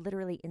live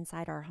literally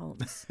inside our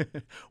homes?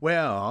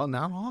 Well,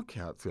 not all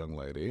cats, young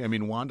lady. I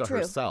mean, Wanda True.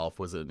 herself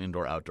was an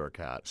indoor-outdoor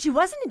cat. She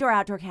was an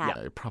indoor-outdoor cat.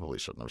 Yeah, I probably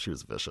shouldn't have. She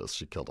was vicious.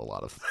 She killed a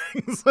lot of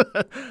things.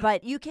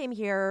 But you came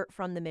here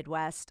from the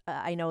Midwest.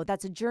 I know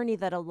that's a journey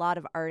that a lot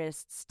of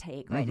artists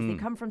take, right? As they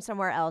come from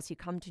somewhere else, you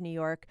come to New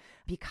York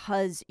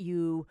because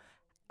you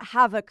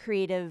have a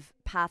creative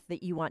path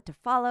that you want to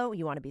follow.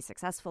 You want to be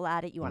successful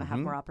at it. You want to have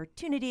more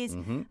opportunities.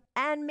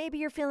 And maybe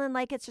you're feeling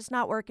like it's just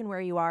not working where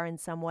you are in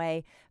some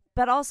way.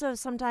 But also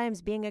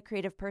sometimes being a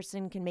creative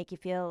person can make you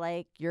feel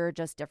like you're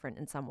just different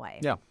in some way.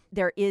 Yeah.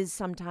 There is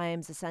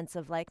sometimes a sense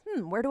of like,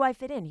 where do I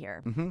fit in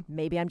here?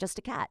 Maybe I'm just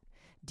a cat.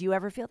 Do you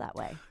ever feel that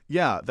way?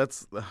 Yeah,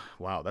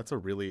 wow, that's a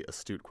really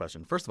astute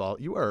question. First of all,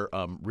 you are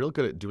real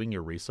good at doing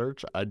your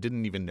research. I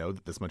didn't even know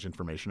that this much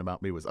information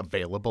about me was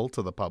available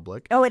to the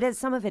public. Oh, it is.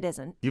 Some of it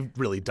isn't. You've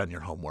really done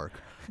your homework.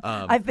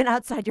 I've been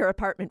outside your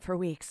apartment for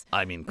weeks.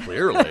 I mean,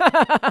 clearly.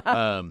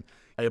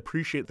 I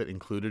appreciate that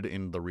included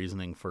in the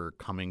reasoning for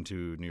coming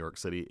to New York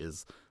City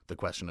is the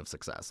question of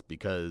success,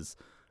 because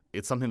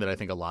it's something that I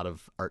think a lot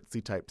of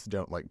artsy types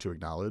don't like to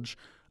acknowledge.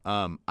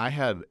 I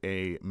had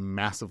a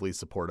massively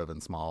supportive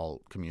and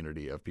small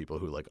community of people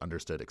who like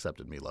understood,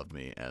 accepted me, loved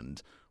me,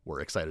 and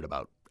were excited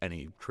about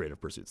any creative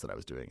pursuits that I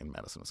was doing in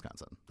Madison,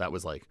 Wisconsin. That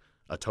was like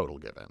a total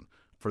given.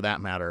 For that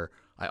matter,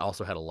 I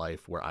also had a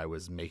life where I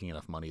was making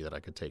enough money that I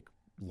could take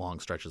long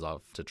stretches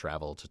off to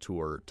travel, to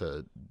tour,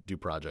 to do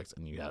projects,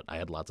 and I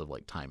had lots of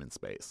like time and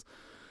space.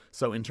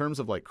 So in terms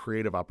of like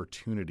creative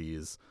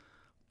opportunities,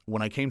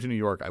 when I came to New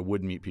York, I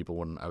would meet people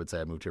when I would say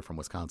I moved here from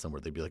Wisconsin,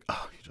 where they'd be like,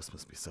 oh, you just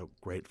must be so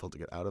grateful to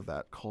get out of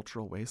that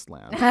cultural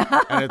wasteland.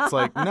 And it's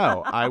like,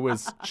 no, I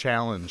was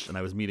challenged and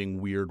I was meeting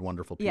weird,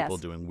 wonderful people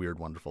doing weird,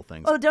 wonderful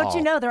things. Oh, don't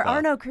you know there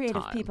are no the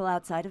creative time. people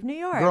outside of New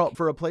York? Girl,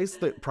 for a place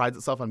that prides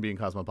itself on being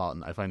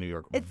cosmopolitan, I find New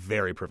York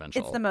very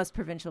provincial. It's the most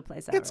provincial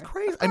place ever. It's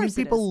crazy. Of I mean, course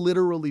it people is.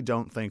 literally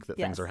don't think that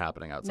things Yes. are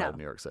happening outside No. of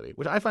New York City,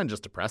 which I find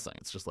just depressing.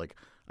 It's just like,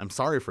 I'm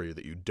sorry for you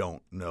that you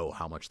don't know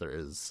how much there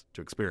is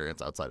to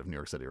experience outside of New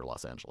York City or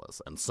Los Angeles.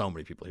 And so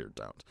many people here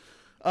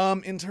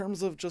don't. In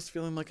terms of just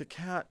feeling like a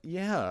cat,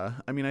 yeah.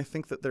 I mean, I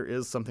think that there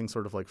is something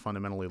sort of like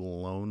fundamentally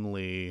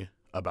lonely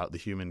about the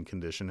human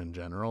condition in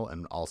general.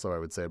 And also I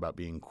would say about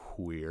being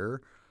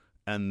queer.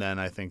 And then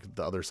I think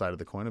the other side of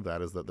the coin of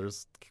that is that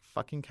there's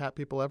fucking cat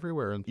people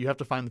everywhere. And you have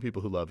to find the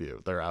people who love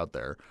you. They're out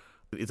there.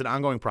 It's an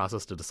ongoing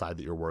process to decide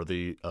that you're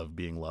worthy of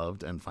being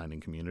loved and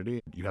finding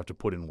community. You have to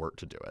put in work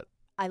to do it.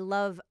 I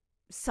love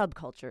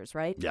subcultures,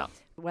 right? Yeah.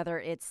 Whether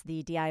it's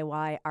the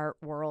DIY art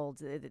world,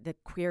 the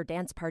queer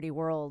dance party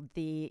world,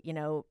 the,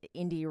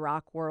 indie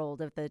rock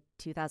world of the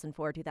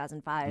 2004,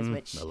 2005s,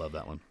 which I love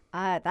that one.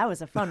 that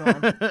was a fun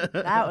one.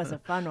 That was a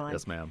fun one.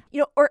 Yes, ma'am.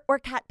 Or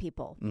cat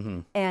people.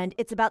 And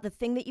it's about the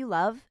thing that you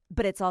love,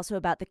 but it's also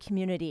about the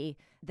community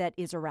that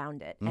is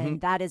around it.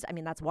 And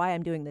that's why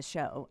I'm doing this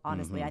show.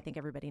 Honestly, I think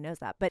everybody knows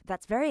that. But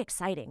that's very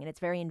exciting and it's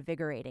very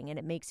invigorating and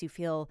it makes you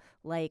feel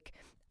like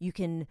you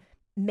can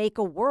make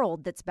a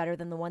world that's better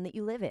than the one that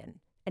you live in.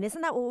 And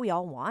isn't that what we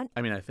all want?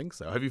 I mean, I think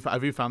so. Have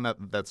you found that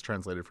that's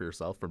translated for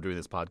yourself from doing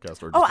this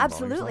podcast or just Oh, involving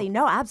absolutely. yourself?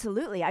 No,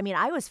 absolutely. I mean,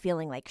 I was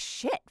feeling like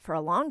shit for a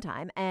long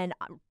time. And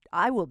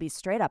I will be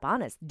straight up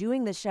honest.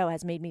 Doing this show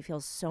has made me feel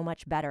so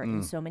much better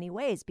in so many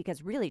ways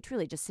because really,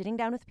 truly, just sitting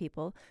down with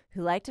people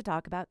who like to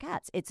talk about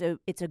cats. It's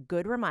a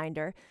good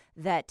reminder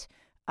that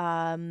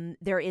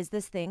there is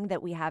this thing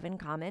that we have in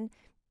common.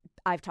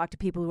 I've talked to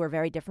people who are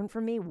very different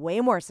from me,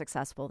 way more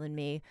successful than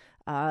me,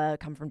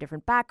 come from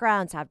different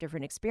backgrounds, have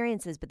different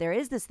experiences, but there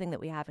is this thing that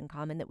we have in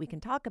common that we can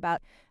talk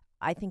about.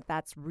 I think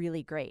that's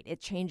really great. It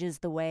changes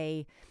the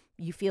way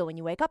you feel when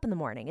you wake up in the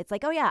morning. It's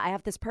like, oh yeah, I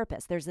have this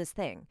purpose. There's this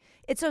thing.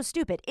 It's so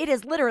stupid. It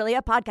is literally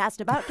a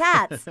podcast about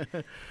cats.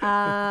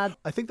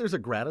 I think there's a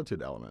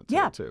gratitude element to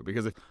Yeah. it too,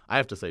 because I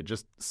have to say,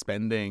 just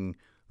spending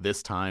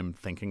this time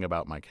thinking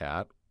about my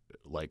cat,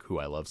 like who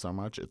I love so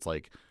much, it's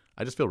like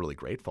I just feel really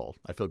grateful.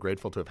 I feel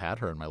grateful to have had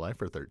her in my life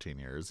for 13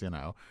 years,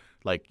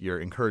 Like you're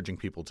encouraging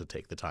people to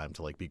take the time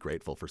to like be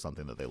grateful for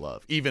something that they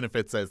love, even if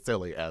it's as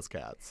silly as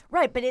cats.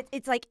 Right, but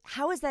it's like,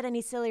 how is that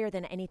any sillier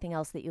than anything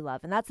else that you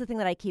love? And that's the thing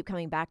that I keep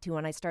coming back to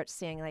when I start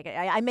seeing, like,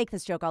 I make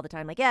this joke all the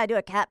time, like, yeah, I do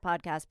a cat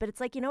podcast, but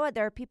it's like, you know what?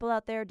 There are people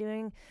out there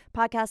doing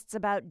podcasts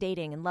about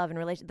dating and love and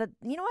relationships.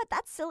 But you know what?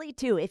 That's silly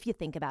too, if you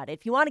think about it.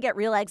 If you want to get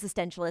real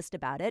existentialist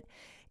about it,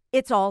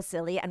 it's all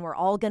silly and we're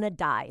all going to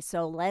die.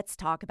 So let's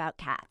talk about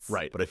cats.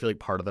 Right. But I feel like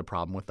part of the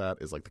problem with that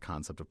is like the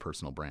concept of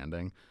personal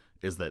branding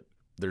is that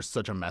there's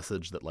such a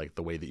message that like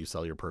the way that you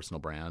sell your personal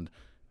brand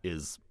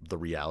is the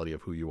reality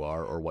of who you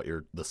are or what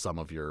the sum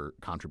of your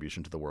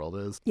contribution to the world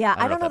is. Yeah,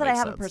 I don't know that I makes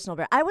have a sense. personal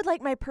brand. I would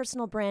like my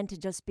personal brand to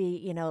just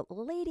be,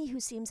 lady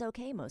who seems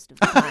okay most of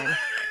the time.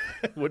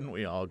 Wouldn't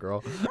we all,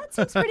 girl? That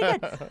seems pretty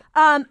good.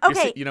 You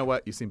Okay, you know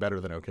what? You seem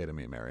better than okay to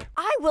me, Mary.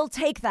 I will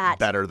take that.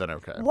 Better than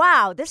okay.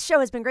 Wow, this show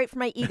has been great for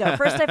my ego.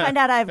 First, I find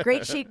out I have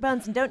great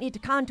cheekbones and don't need to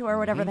contour,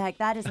 whatever the heck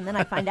that is, and then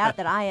I find out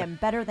that I am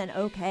better than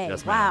okay.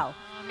 Yes, ma'am. Wow.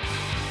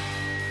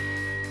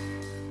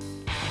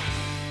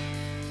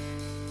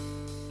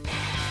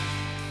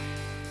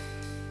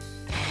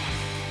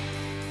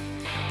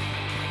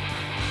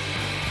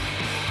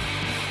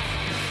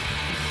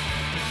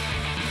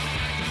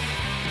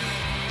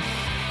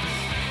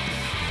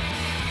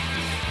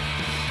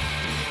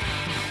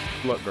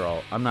 Look,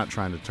 girl, I'm not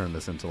trying to turn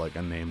this into like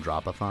a name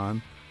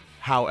drop-a-thon.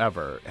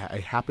 However, I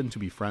happen to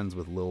be friends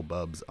with Lil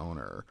Bub's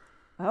owner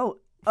Oh,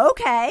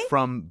 okay.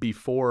 from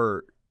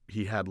before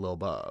he had Lil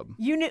Bub.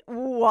 You knew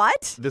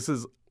what? This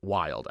is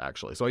wild,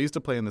 actually. So I used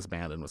to play in this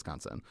band in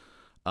Wisconsin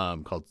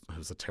called, it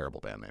was a terrible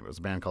band name. It was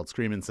a band called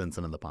Screamin'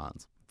 Simpson and the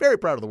Ponds. Very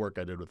proud of the work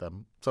I did with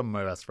them. Some of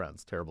my best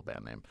friends. Terrible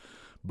band name.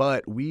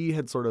 But we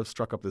had sort of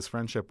struck up this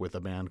friendship with a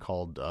band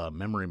called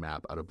Memory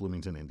Map out of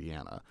Bloomington,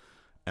 Indiana.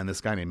 And this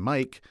guy named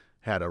Mike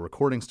had a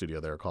recording studio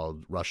there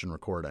called Russian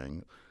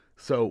Recording.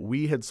 So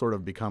we had sort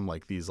of become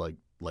like these like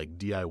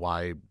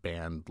DIY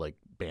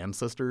band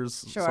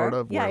sisters, Sure. sort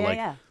of. Yeah, where yeah, like,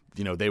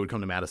 yeah. they would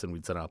come to Madison,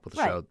 we'd set up with a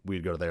Right. show,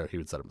 we'd go there, he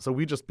would set up. So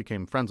we just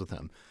became friends with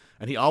him.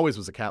 And he always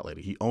was a cat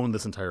lady. He owned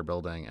this entire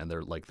building, and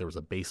there was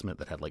a basement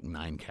that had like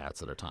 9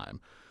 cats at a time.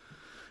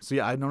 So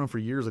yeah, I'd known him for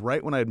years.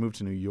 Right when I had moved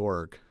to New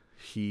York,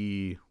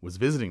 he was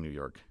visiting New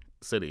York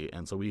City,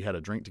 and so we had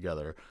a drink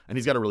together. And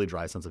he's got a really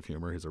dry sense of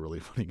humor. He's a really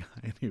funny guy.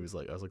 And I was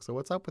like, so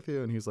what's up with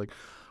you? And he's like,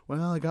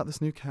 well, I got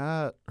this new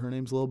cat. Her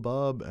name's Lil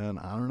Bub, and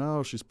I don't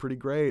know, she's pretty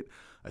great.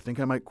 I think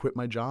I might quit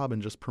my job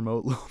and just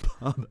promote Lil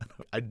Bub.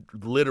 I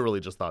literally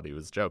just thought he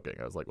was joking.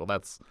 I was like, well,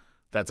 that's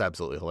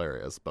absolutely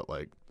hilarious, but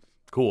like,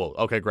 cool.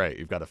 Okay, great.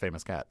 You've got a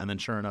famous cat. And then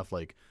sure enough,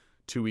 like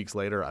 2 weeks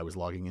later, I was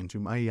logging into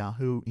my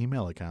Yahoo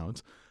email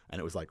account, and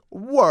it was like,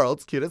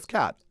 world's cutest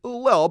cat,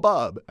 Lil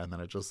Bub. And then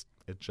it just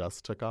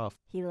took off.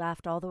 He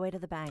laughed all the way to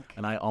the bank.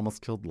 And I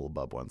almost killed Lil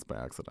Bub once by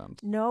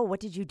accident. No, what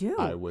did you do?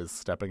 I was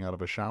stepping out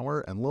of a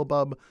shower, and Lil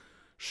Bub,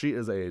 she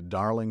is a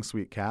darling,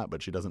 sweet cat,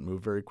 but she doesn't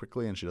move very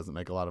quickly, and she doesn't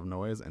make a lot of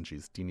noise, and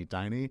she's teeny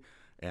tiny.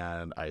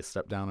 And I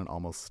stepped down and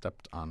almost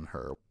stepped on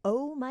her.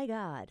 Oh my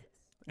God.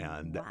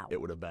 And Wow.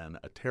 it would have been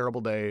a terrible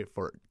day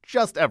for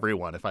just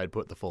everyone if I had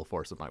put the full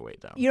force of my weight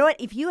down. You know what?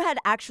 If you had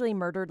actually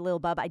murdered Lil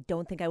Bub, I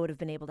don't think I would have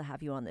been able to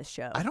have you on this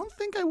show. I don't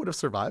think I would have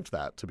survived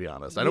that, to be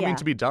honest. I don't Yeah. mean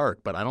to be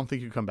dark, but I don't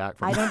think you come back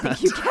from I that. don't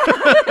think you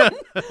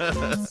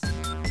can.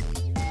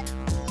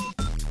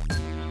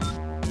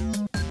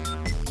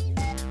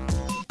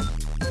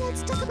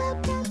 Let's talk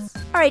about cats.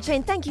 All right,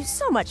 Shane, thank you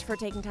so much for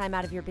taking time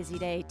out of your busy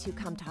day to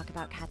come talk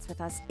about cats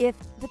with us. If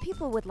the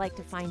people would like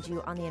to find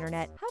you on the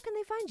internet, how can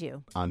they find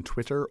you? On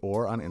Twitter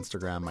or on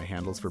Instagram, my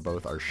handles for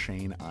both are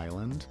Shane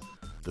Island.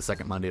 The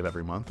second Monday of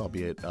every month, I'll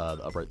be at the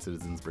Upright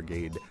Citizens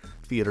Brigade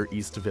Theater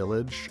East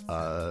Village,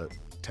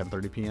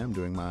 10:30 p.m.,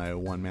 doing my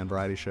one-man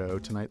variety show,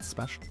 Tonight's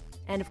Special.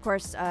 And of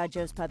course,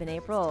 Joe's Pub in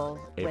April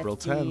April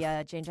with the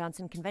 10th. Jane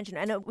Johnson Convention.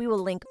 And we will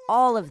link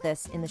all of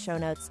this in the show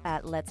notes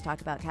at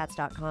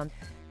letstalkaboutcats.com.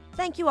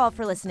 Thank you all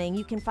for listening.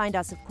 You can find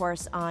us, of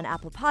course, on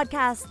Apple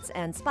Podcasts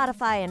and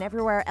Spotify and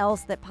everywhere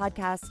else that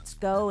podcasts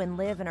go and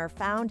live and are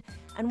found.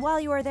 And while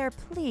you are there,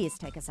 please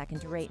take a second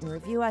to rate and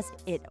review us.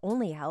 It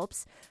only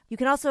helps. You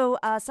can also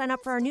sign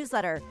up for our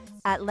newsletter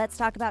at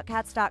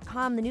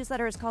letstalkaboutcats.com. The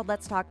newsletter is called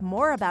Let's Talk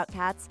More About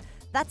Cats.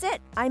 That's it.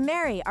 I'm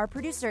Mary. Our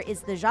producer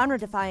is the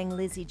genre-defying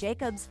Lizzie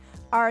Jacobs.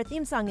 Our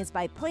theme song is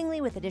by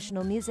Poingley with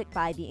additional music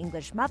by The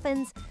English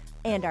Muffins.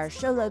 And our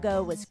show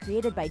logo was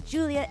created by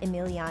Julia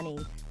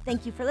Emiliani.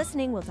 Thank you for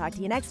listening. We'll talk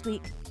to you next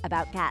week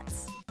about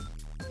cats.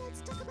 Let's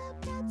talk about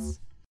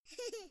cats.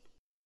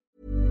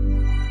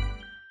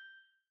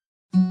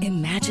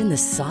 Imagine the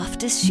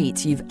softest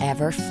sheets you've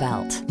ever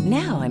felt.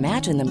 Now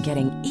imagine them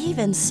getting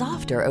even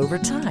softer over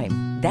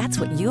time. That's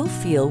what you'll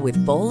feel with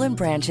Bowl &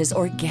 Branch's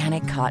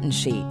organic cotton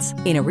sheets.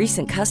 In a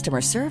recent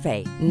customer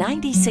survey,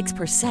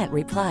 96%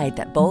 replied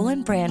that Bowl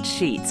 & Branch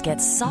sheets get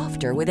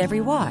softer with every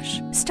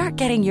wash. Start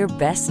getting your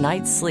best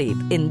night's sleep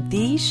in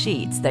these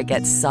sheets that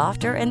get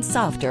softer and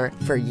softer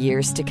for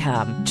years to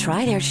come.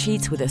 Try their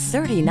sheets with a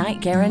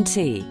 30-night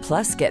guarantee.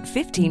 Plus, get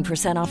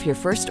 15% off your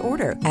first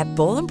order at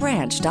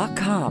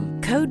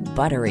bowlandbranch.com. Code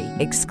BUTTERY.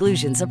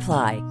 Exclusions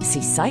apply.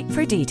 See site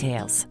for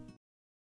details.